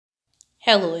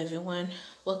Hello, everyone.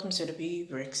 Welcome to the Beauty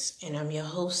Bricks, and I'm your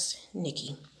host,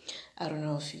 Nikki. I don't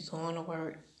know if you're going to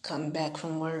work, coming back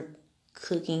from work,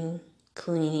 cooking,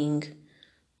 cleaning,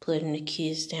 putting the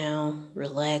kids down,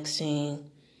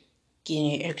 relaxing,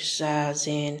 getting your exercise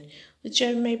in,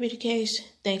 whichever may be the case.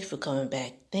 Thank you for coming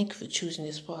back. Thank you for choosing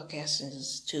this podcast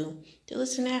to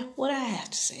listen to what I have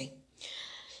to say.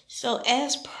 So,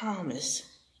 as promised,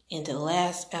 in the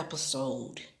last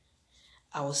episode,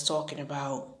 I was talking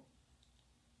about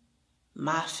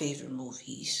my favorite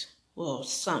movies. Well,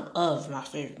 some of my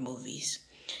favorite movies.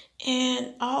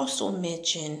 And I also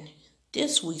mentioned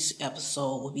this week's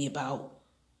episode will be about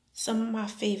some of my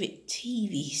favorite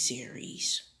TV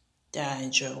series that I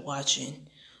enjoy watching.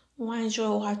 Who I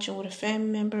enjoy watching with a family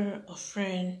member, a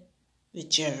friend,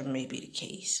 whichever may be the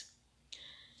case.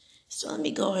 So let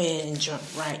me go ahead and jump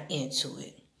right into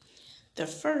it. The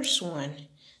first one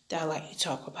that I like to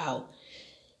talk about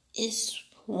is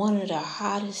one of the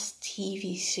hottest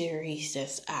TV series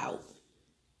that's out.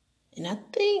 And I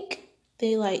think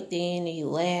they're in the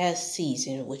last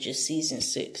season, which is season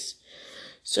 6.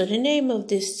 So the name of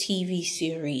this TV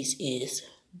series is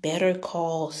Better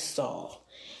Call Saul.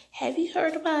 Have you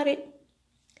heard about it?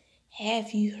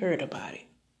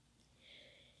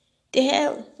 They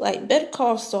have, Better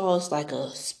Call Saul is like a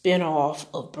spinoff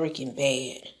of Breaking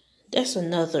Bad. That's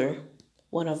another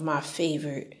one of my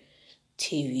favorite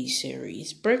TV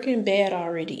series. Breaking Bad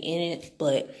already in it,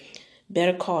 but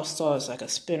Better Call Saul is like a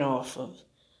spinoff of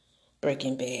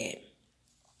Breaking Bad.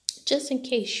 Just in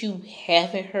case you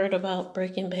haven't heard about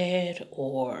Breaking Bad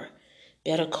or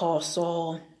Better Call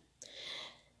Saul.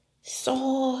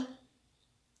 Well,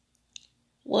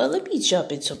 let me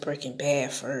jump into Breaking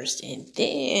Bad first and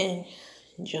then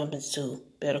jump into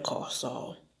Better Call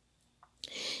Saul.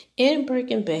 In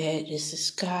Breaking Bad, there's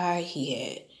this guy, he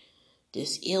had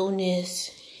this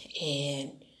illness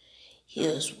and he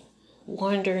was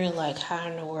wondering how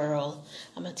in the world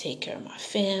I'm going to take care of my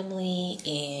family,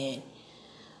 and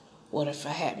what if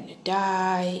I happen to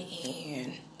die,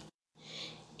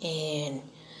 and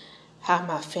how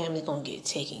my family gonna get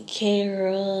taken care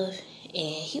of.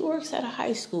 And he works at a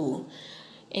high school,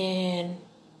 and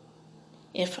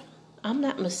if I'm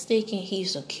not mistaken,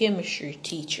 he's a chemistry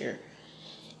teacher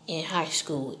in high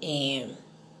school. And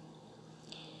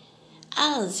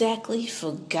I exactly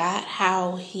forgot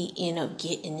how he ended up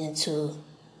getting into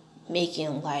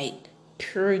making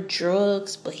pure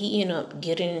drugs, but he ended up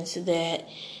getting into that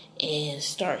and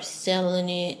start selling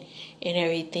it and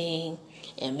everything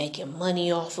and making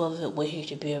money off of it where he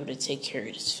could be able to take care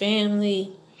of his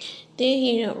family. Then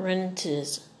he ended up running into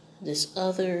this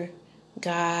other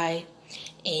guy,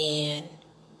 and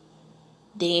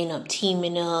they end up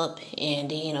teaming up and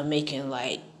they end up making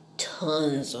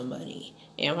tons of money.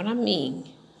 And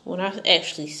when I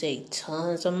actually say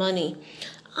tons of money,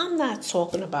 I'm not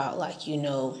talking about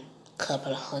a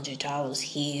couple of $100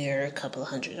 here, a couple of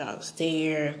 $100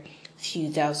 there, a few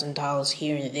 $1,000s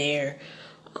here and there.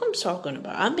 I'm talking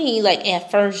about, at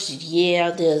first,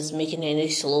 yeah, they was making it, and they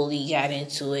slowly got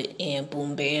into it, and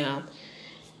boom, bam,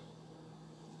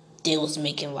 they was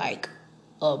making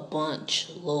a bunch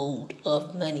load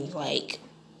of money,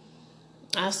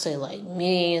 I say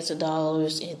millions of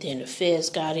dollars, and then the feds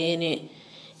got in it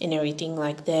and everything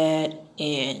like that,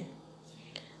 and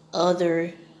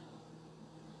other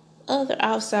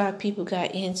outside people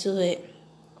got into it.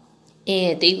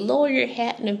 And the lawyer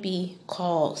happened to be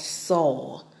called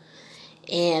Saul.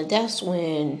 And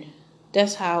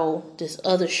that's how this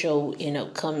other show ended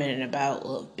up coming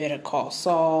about, Better Call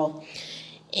Saul.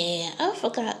 And I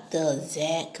forgot the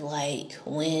exact,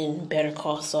 when Better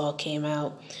Call Saul came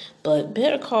out. But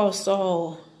Better Call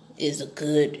Saul is a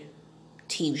good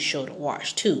TV show to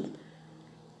watch, too.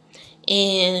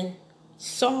 And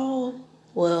Saul,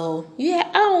 well, yeah,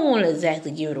 I don't want to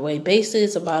exactly give it away. Basically,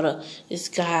 it's about this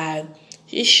guy.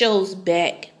 It shows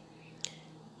back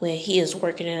when he is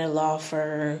working in a law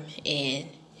firm, and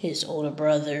his older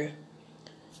brother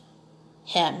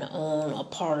happened to own a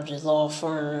part of the law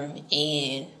firm,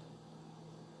 and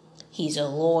he's a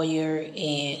lawyer,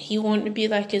 and he wanted to be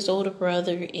like his older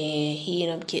brother, and he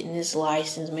ended up getting his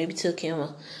license. Maybe took him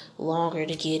longer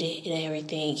to get it and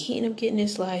everything. He ended up getting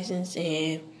his license,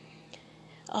 and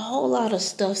a whole lot of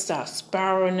stuff starts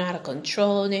spiraling out of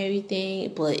control and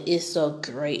everything, but it's a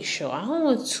great show. I don't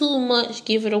want too much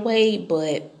give it away,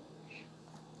 but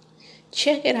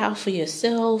check it out for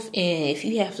yourself. And if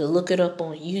you have to look it up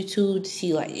on YouTube to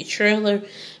see the trailer,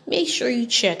 make sure you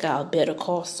check out Better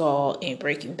Call Saul and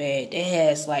Breaking Bad. It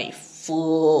has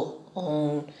full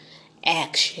on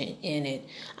action in it.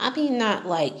 Not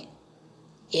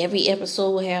every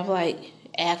episode will have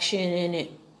action in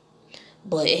it,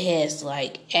 but it has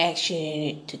like action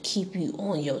in it to keep you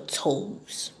on your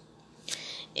toes.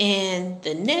 And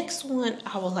the next one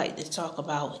I would like to talk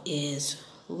about is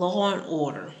Law and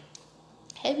Order.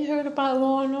 Have you heard about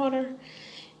Law and Order?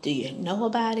 Do you know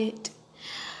about it?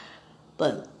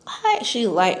 But I actually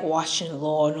like watching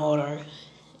Law and Order,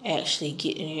 actually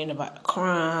getting in about the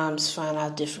crimes, find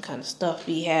out different kind of stuff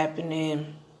be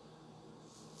happening.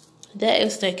 That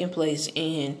is taking place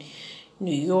in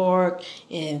New York,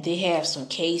 and they have some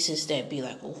cases that be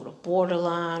like over the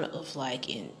borderline of like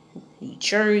in New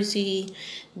Jersey.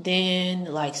 Then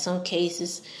like some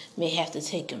cases may have to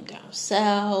take them down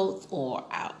south or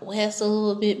out west a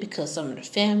little bit because some of the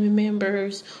family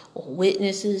members or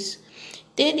witnesses.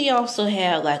 Then they also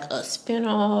have like a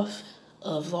spinoff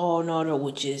of Law and Order,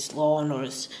 which is Law and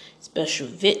Order's Special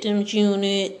Victims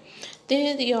Unit.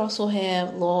 Then they also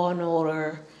have Law and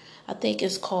Order, I think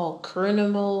it's called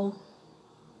Criminal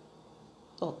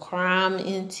or Crime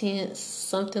Intense,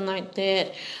 something like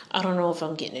that. I don't know if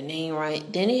I'm getting the name right.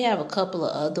 Then they have a couple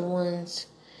of other ones,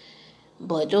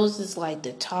 but those is like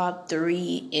the top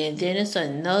 3. And then it's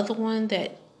another one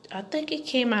that I think it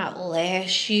came out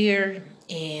last year,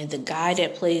 and the guy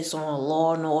that plays on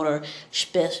Law and Order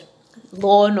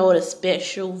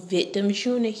Special Victims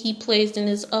Unit, he plays in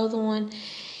this other one,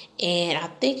 and I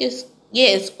think it's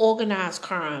organized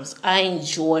crimes. I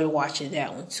enjoy watching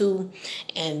that one too,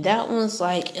 and that one's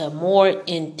like a more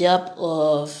in depth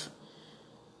of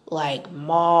like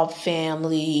mob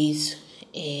families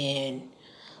and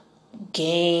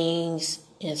gangs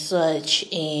and such,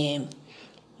 and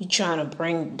you trying to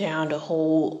bring down the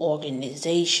whole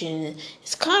organization.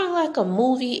 It's kind of like a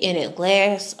movie, and it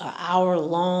lasts an hour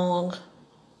long.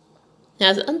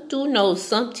 Now, I do know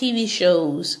some TV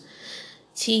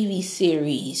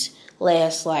series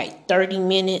last like 30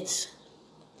 minutes.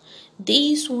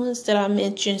 These ones that I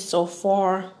mentioned so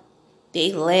far,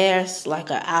 they last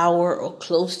like an hour or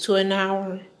close to an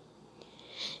hour.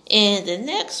 And the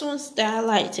next ones that I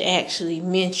like to actually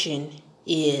mention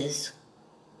is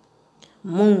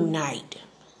Moon Knight.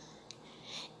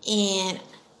 And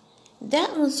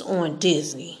that one's on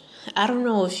Disney. I don't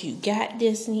know if you got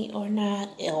Disney or not,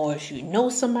 or if you know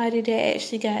somebody that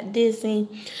actually got Disney.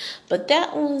 But that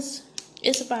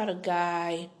it's about a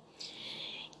guy.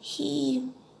 He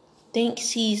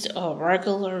thinks he's a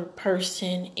regular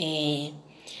person, and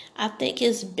I think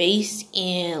it's based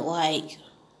in like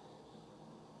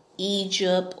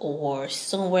Egypt or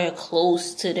somewhere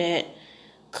close to that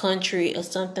country or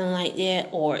something like that,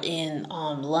 or in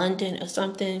London or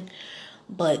something.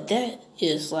 But that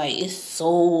is like, it's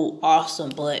so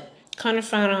awesome. But kind of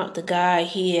find out the guy,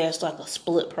 he has like a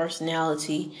split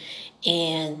personality,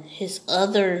 and his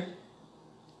other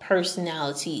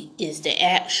personality is the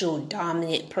actual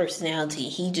dominant personality.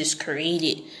 He just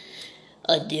created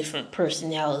a different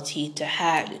personality to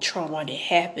hide the trauma that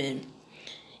happened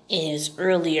in his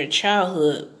earlier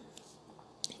childhood.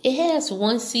 It has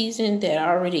one season that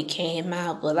already came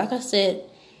out, but like I said,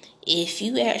 if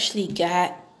you actually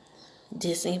got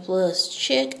Disney Plus,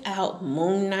 check out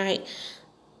Moon Knight.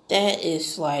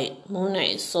 Moon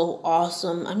Knight is so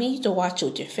awesome. I mean, you can watch it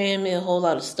with your family. A whole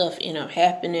lot of stuff end up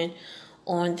happening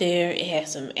on there. It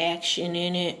has some action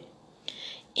in it.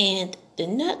 And the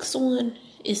next one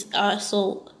is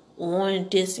also on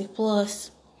Disney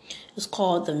Plus. It's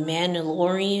called The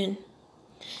Mandalorian.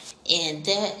 And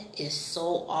that is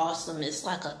so awesome. It's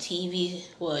like it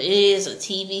is a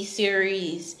TV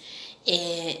series,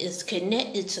 and it's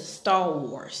connected to Star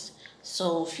Wars.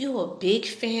 So if you're a big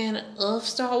fan of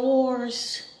Star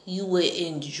Wars, you would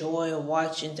enjoy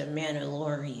watching The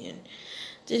Mandalorian.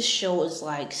 This show is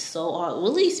like so awesome.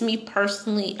 At least me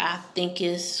personally, I think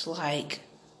it's like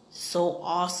so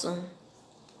awesome.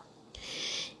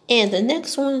 And the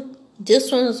next one,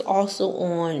 this one is also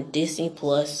on Disney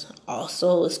Plus.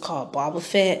 Also, it's called Boba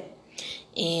Fett.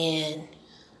 And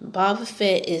Boba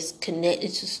Fett is connected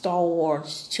to Star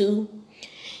Wars too.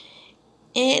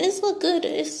 And it's look good.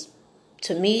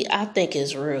 To me, I think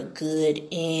it's real good.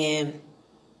 And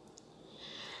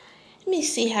let me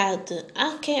see I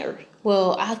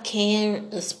can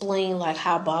explain like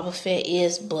how Boba Fett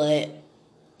is, but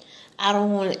I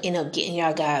don't want to end up getting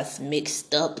y'all guys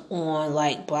mixed up on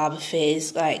like Boba Fett.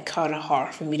 It's like kind of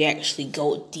hard for me to actually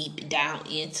go deep down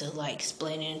into like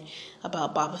explaining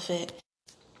about Boba Fett.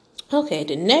 Okay,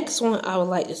 the next one I would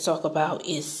like to talk about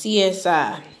is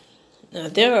CSI. Now,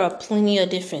 there are plenty of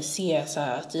different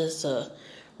CSIs. There's a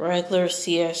regular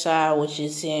CSI, which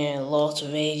is in Las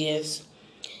Vegas,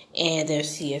 and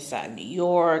there's CSI New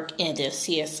York, and there's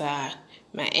CSI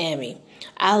Miami.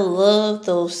 I love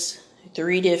those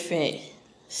 3 different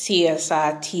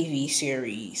CSI TV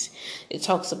series. It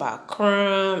talks about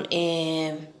crime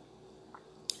and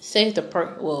say of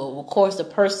course the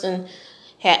person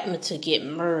happened to get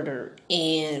murdered,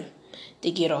 and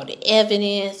they get all the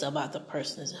evidence about the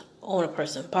person's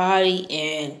body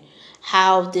and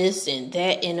how this and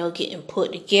that getting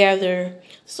put together.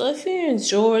 So if you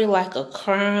enjoy like a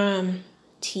crime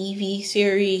TV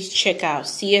series, check out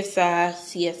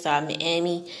CSI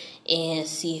Miami, and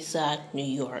CSI New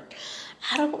York.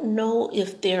 I don't know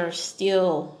if they're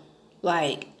still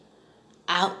like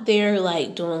out there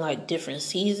like doing like different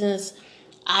seasons.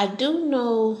 I do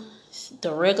know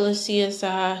the regular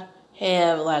CSI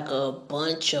have like a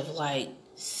bunch of like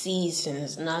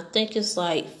seasons, and I think it's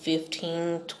like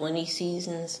 15, 20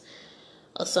 seasons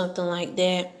or something like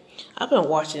that. I've been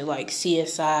watching like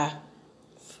CSI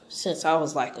since I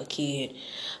was like a kid.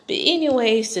 But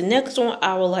anyways, the next one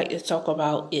I would like to talk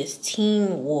about is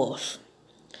Teen Wolf.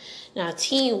 Now,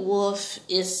 Teen Wolf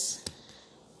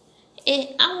I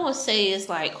won't say it's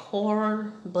like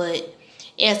horror, but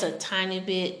it's a tiny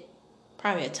bit,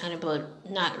 probably a tiny bit,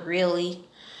 not really.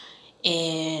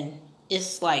 And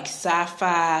it's like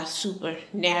sci-fi,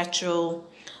 supernatural,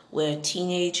 where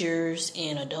teenagers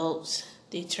and adults,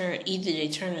 they turn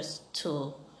us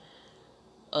to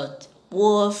a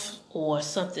wolf or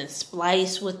something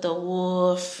spliced with the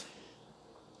wolf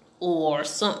or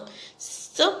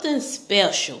something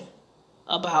special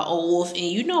about a wolf.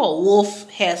 And a wolf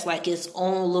has like its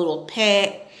own little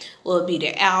pack. Will be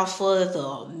the alpha, the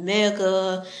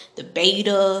omega, the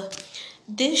beta.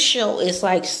 This show is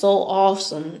like so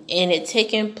awesome, and it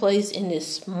taking place in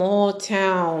this small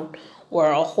town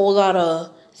where a whole lot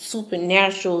of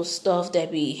supernatural stuff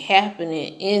that be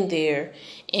happening in there,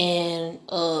 and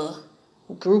a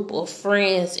group of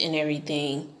friends and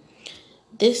everything.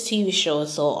 This TV show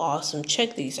is so awesome.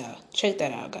 Check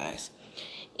that out, guys.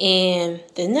 And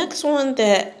the next one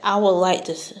that I would like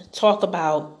to talk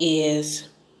about is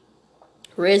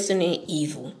Resident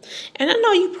Evil. And I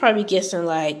know you're probably guessing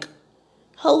like,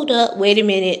 hold up, wait a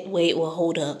minute,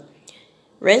 hold up.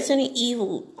 Resident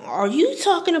Evil, are you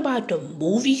talking about the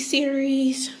movie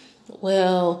series?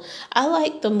 Well, I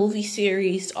like the movie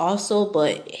series also,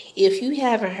 but if you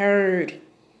haven't heard,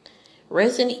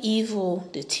 Resident Evil,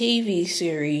 the TV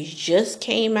series, just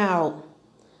came out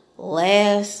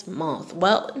last month.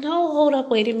 Well, no, hold up,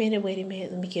 wait a minute, let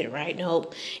me get it right.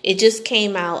 Nope, it just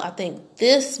came out, I think,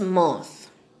 this month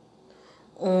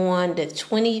on the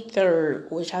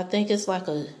 23rd, which I think is like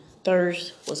a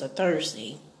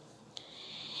Thursday.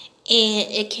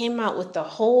 And it came out with the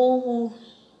whole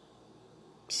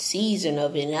season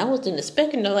of it. And I wasn't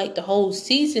expecting the whole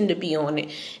season to be on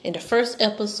it. And the first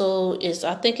episode is,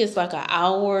 I think it's like an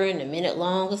hour and a minute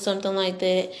long or something like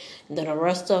that. And then the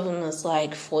rest of them is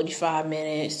like 45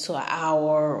 minutes to an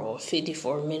hour or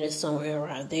 54 minutes, somewhere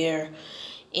around there.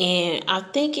 And I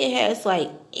think it has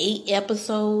like 8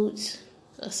 episodes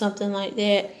or something like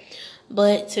that.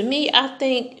 But to me, I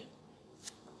think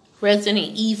Resident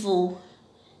Evil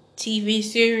TV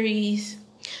series,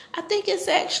 I think it's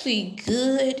actually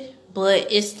good,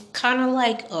 but it's kind of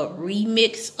like a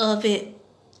remix of it,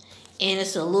 and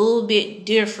it's a little bit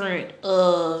different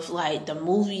of like the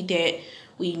movie that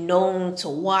we known to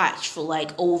watch for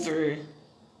like over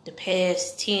the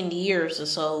past 10 years or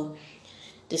so,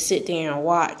 to sit there and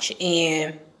watch.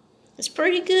 And it's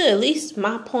pretty good. At least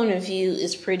my point of view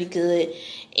is pretty good.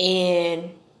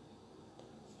 And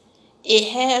it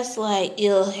has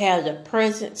it'll have the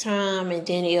present time, and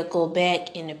then it'll go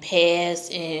back in the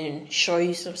past and show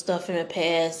you some stuff in the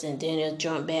past, and then it'll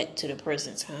jump back to the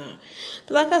present time.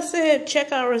 But like I said,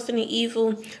 check out Resident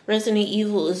Evil. Resident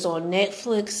Evil is on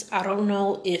Netflix. I don't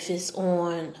know if it's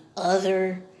on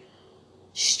other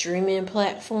streaming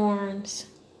platforms.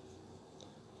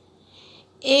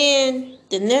 And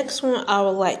the next one I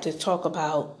would like to talk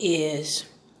about is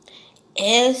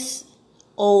SOZ,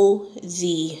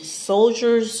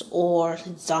 Soldiers or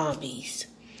Zombies.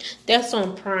 That's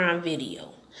on Prime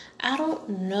Video. I don't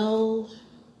know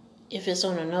if it's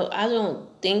on another. I don't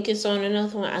think it's on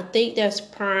another one. I think that's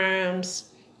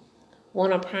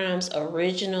one of Prime's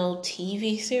original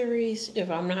TV series, if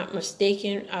I'm not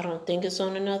mistaken. I don't think it's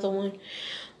on another one.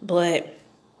 But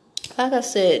like I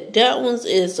said, that one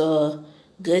is a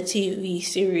good TV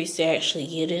series to actually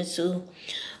get into.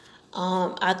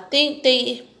 I think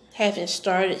they haven't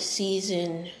started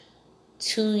season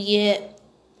 2 yet.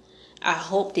 I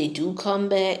hope they do come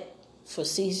back for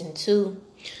season 2.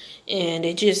 And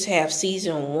they just have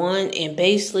season 1, and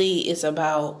basically it's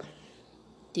about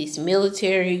these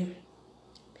military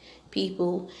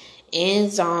people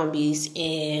and zombies,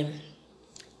 and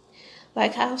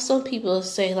like how some people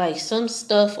say like some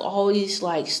stuff always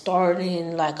like start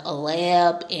in like a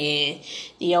lab, and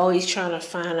they always trying to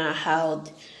find out how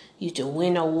you to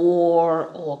win a war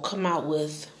or come out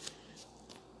with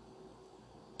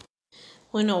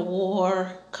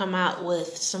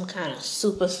some kind of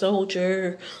super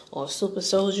soldier or super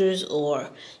soldiers or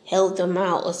help them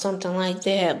out or something like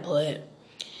that. But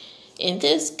in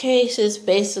this case, it's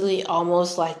basically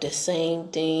almost like the same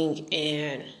thing,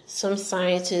 and some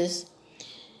scientists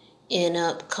end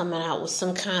up coming out with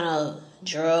some kind of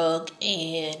drug,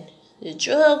 and the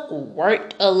drug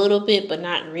worked a little bit, but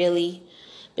not really.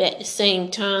 But at the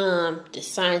same time, the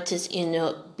scientist ended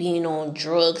up being on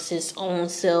drugs his own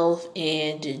self,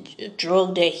 and the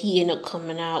drug that he ended up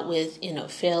coming out with ended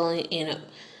up failing, ended up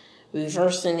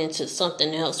reversing into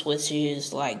something else, which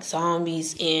is like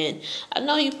zombies. And I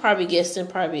know you probably guessing,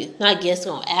 probably not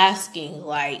guessing, or asking,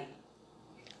 like,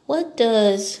 what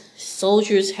does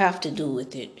soldiers have to do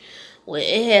with it? Well,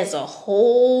 it has a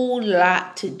whole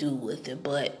lot to do with it,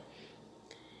 but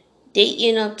they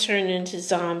end up turning into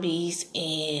zombies,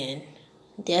 and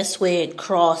that's where it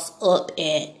cross up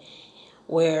at,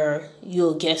 where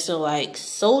you'll guess are like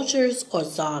soldiers or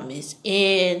zombies.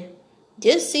 And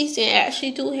this season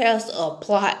actually do has a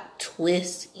plot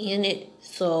twist in it,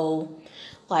 so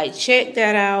like check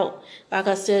that out. Like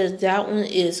I said, that one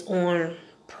is on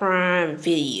Prime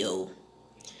Video.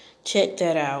 Check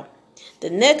that out. The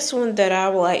next one that I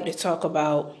would like to talk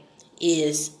about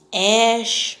is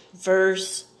Ash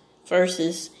versus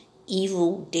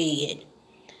Evil Dead.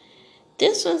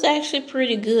 This one's actually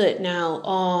pretty good.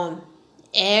 Now,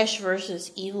 Ash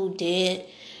versus Evil Dead.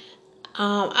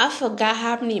 I forgot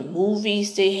how many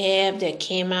movies they have that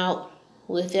came out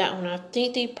with that one. I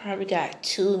think they probably got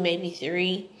 2, maybe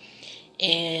 3.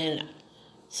 And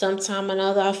sometime or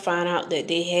another, I find out that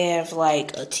they have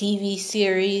like a TV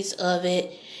series of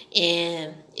it,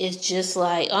 and it's just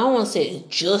like, I don't want to say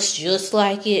it's just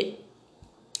like it,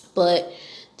 but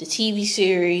the TV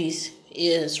series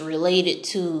is related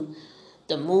to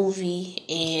the movie,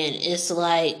 and it's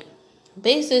like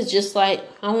basically just like,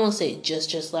 I don't want to say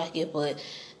just like it, but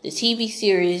the TV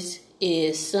series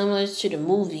is similar to the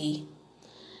movie.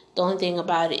 The only thing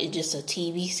about it is just a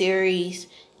TV series,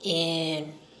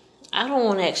 and I don't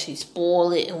want to actually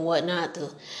spoil it and whatnot.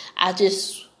 I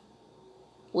just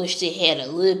wish they had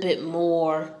a little bit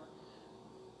more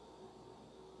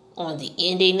on the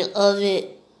ending of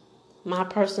it. My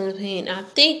personal opinion. I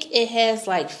think it has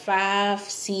like 5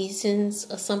 seasons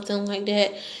or something like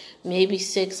that. Maybe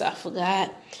 6, I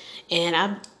forgot. And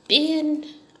I've been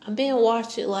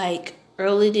watching like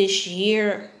early this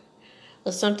year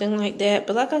or something like that.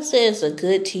 But like I said, it's a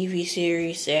good TV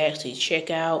series to actually check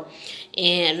out.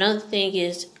 And another thing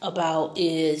is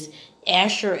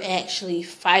Asher actually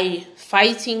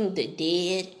fighting the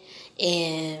dead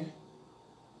and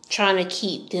trying to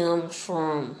keep them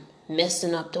from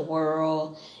messing up the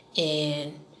world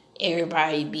and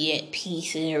everybody be at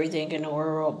peace and everything in the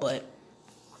world. But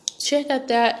check out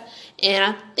that. And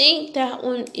I think that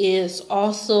one is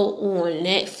also on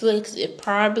Netflix. It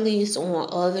probably is on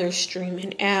other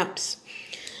streaming apps.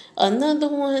 Another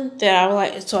one that I would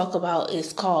like to talk about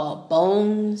is called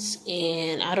Bones,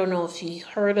 and I don't know if you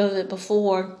heard of it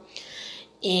before.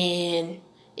 And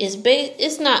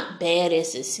it's not bad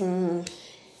as it seems.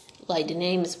 Like, the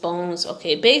name is Bones.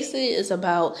 Okay, basically it's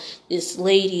about this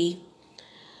lady.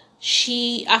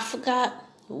 I forgot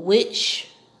which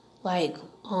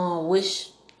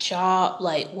job,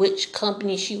 like which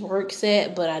company she works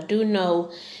at, but I do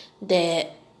know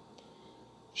that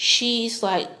she's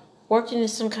like working in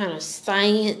some kind of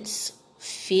science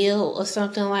field or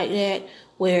something like that,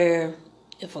 where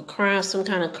if some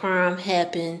kind of crime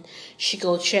happened, she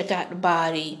go check out the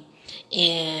body,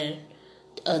 and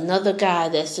another guy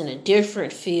that's in a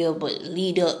different field but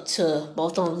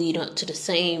both don't lead up to the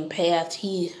same path.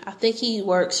 I think he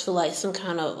works for like some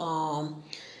kind of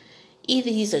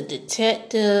either he's a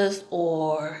detective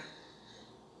or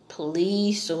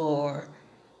police or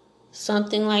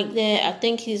something like that. I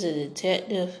think he's a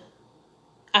detective.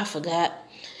 I forgot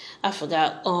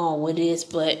what it is,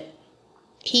 but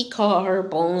he called her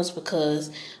Bones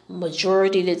because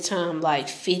majority of the time, like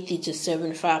 50 to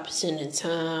 75% of the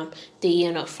time, they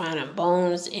end up finding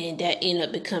bones, and that end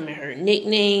up becoming her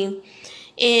nickname.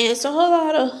 And it's a whole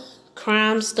lot of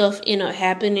crime stuff end up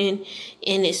happening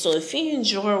in it. So if you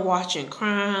enjoy watching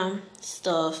crime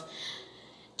stuff,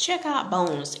 check out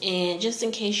Bones. And just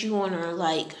in case you wonder,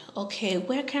 like, okay,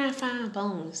 where can I find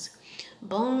Bones?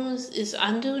 Bones is,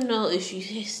 I do know if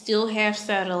you still have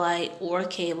satellite or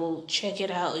cable, check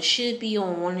it out. It should be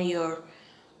on one of your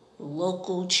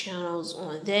local channels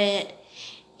on that.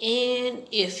 And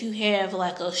if you have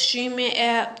like a streaming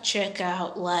app, check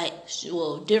out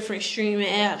different streaming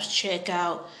apps. Check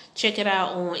it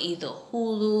out on either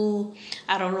Hulu.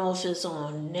 I don't know if it's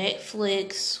on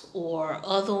Netflix or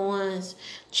other ones.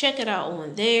 Check it out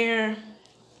on there.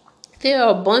 There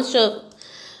are a bunch of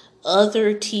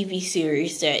other TV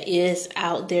series that is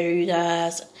out there, you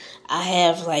guys. I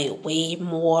have like way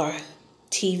more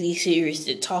TV series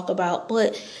to talk about,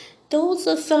 but those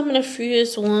are some of the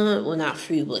fewest ones. Well, not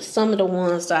few, but some of the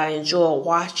ones that I enjoy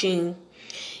watching.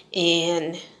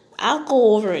 And I'll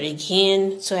go over it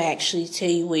again to actually tell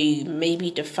you where you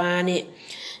maybe define it.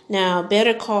 Now,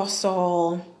 Better Call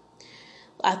Saul,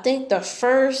 I think the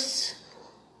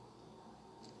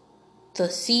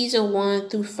season 1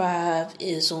 through 5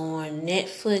 is on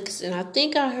Netflix, and I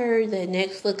think I heard that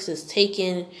Netflix is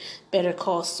taking Better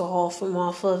Call Saul from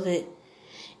off of it.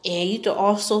 And you can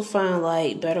also find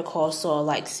like Better Call Saul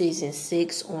like season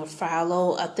 6 on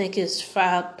Philo. I think it's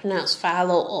pronounced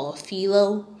Philo or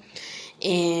Philo.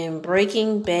 And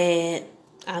Breaking Bad,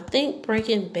 I think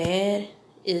Breaking Bad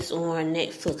is on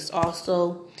Netflix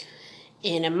also.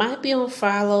 And it might be on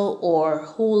Philo or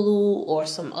Hulu or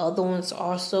some other ones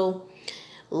also.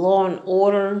 Law and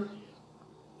Order,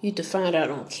 you can find out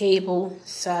on cable,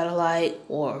 satellite,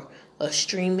 or a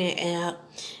streaming app.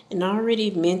 And I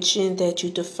already mentioned that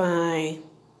you can find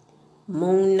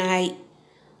Moon Knight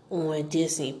on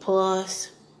Disney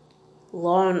Plus.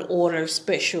 Law and Order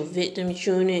Special Victims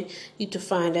Unit, you can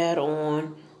find that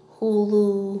on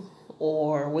Hulu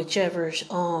or whichever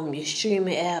your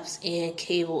streaming apps and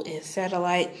cable and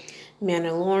satellite.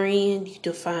 Mandalorian, you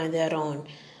can find that on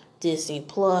Disney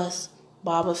Plus.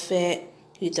 Boba Fett,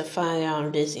 you can find it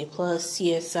on Disney Plus.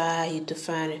 CSI, you can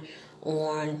find it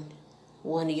on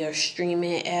one of your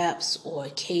streaming apps or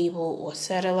cable or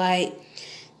satellite.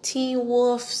 Teen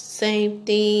Wolf, same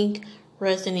thing.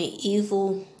 Resident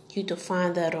Evil, you can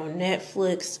find that on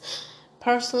Netflix.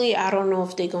 Personally, I don't know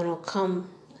if they're gonna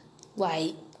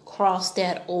cross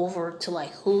that over to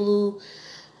Hulu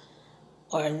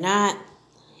or not.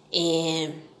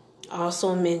 And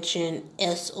also mention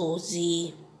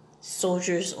SOZ,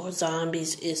 Soldiers or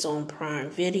Zombies, is on Prime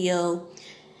Video.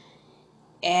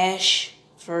 Ash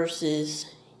versus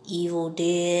Evil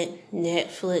Dead,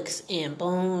 Netflix, and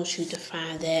Bones, you can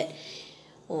find that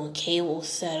on cable,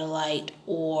 satellite,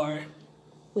 or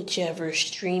whichever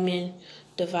streaming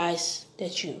device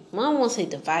that you, I don't want to say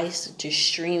device, just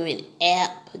streaming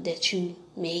app that you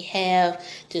may have.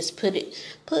 Just put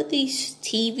these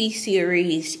TV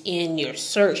series in your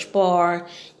search bar,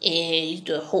 and you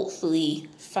can hopefully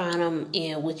find them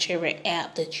in whichever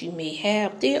app that you may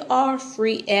have. There are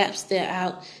free apps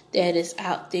that is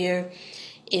out there.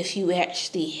 If you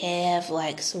actually have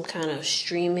some kind of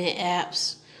streaming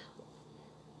apps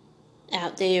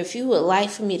out there, if you would like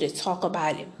for me to talk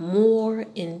about it more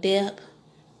in depth,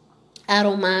 I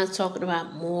don't mind talking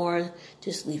about more.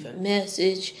 Just leave a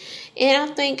message. And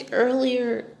I think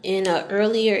in an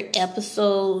earlier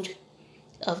episode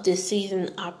of this season,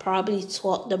 I probably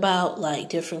talked about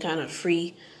different kind of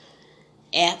free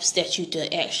apps that you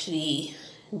could actually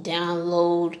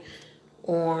download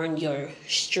on your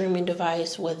streaming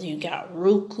device, whether you got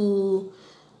Roku,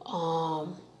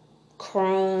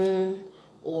 Chrome,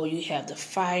 or you have the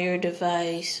Fire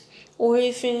device, or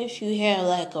even if you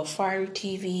have a Fire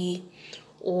TV,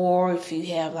 or if you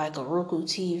have a Roku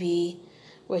TV,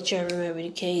 whichever may be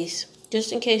the case.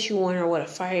 Just in case you wonder what a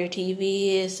Fire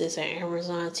TV is, it's an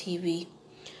Amazon TV.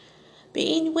 But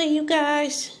anyway, you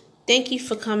guys, thank you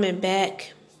for coming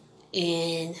back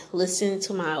and listening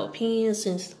to my opinions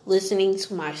and listening to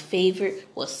some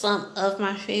of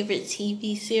my favorite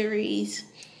TV series.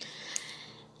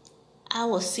 I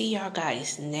will see y'all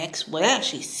guys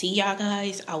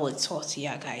I will talk to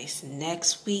y'all guys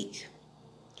next week.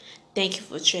 Thank you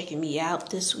for checking me out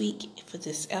this week for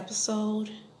this episode.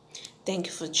 Thank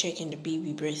you for checking the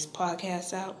BB Brace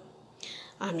podcast out.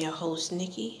 I'm your host,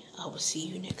 Nikki. I will see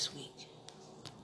you next week.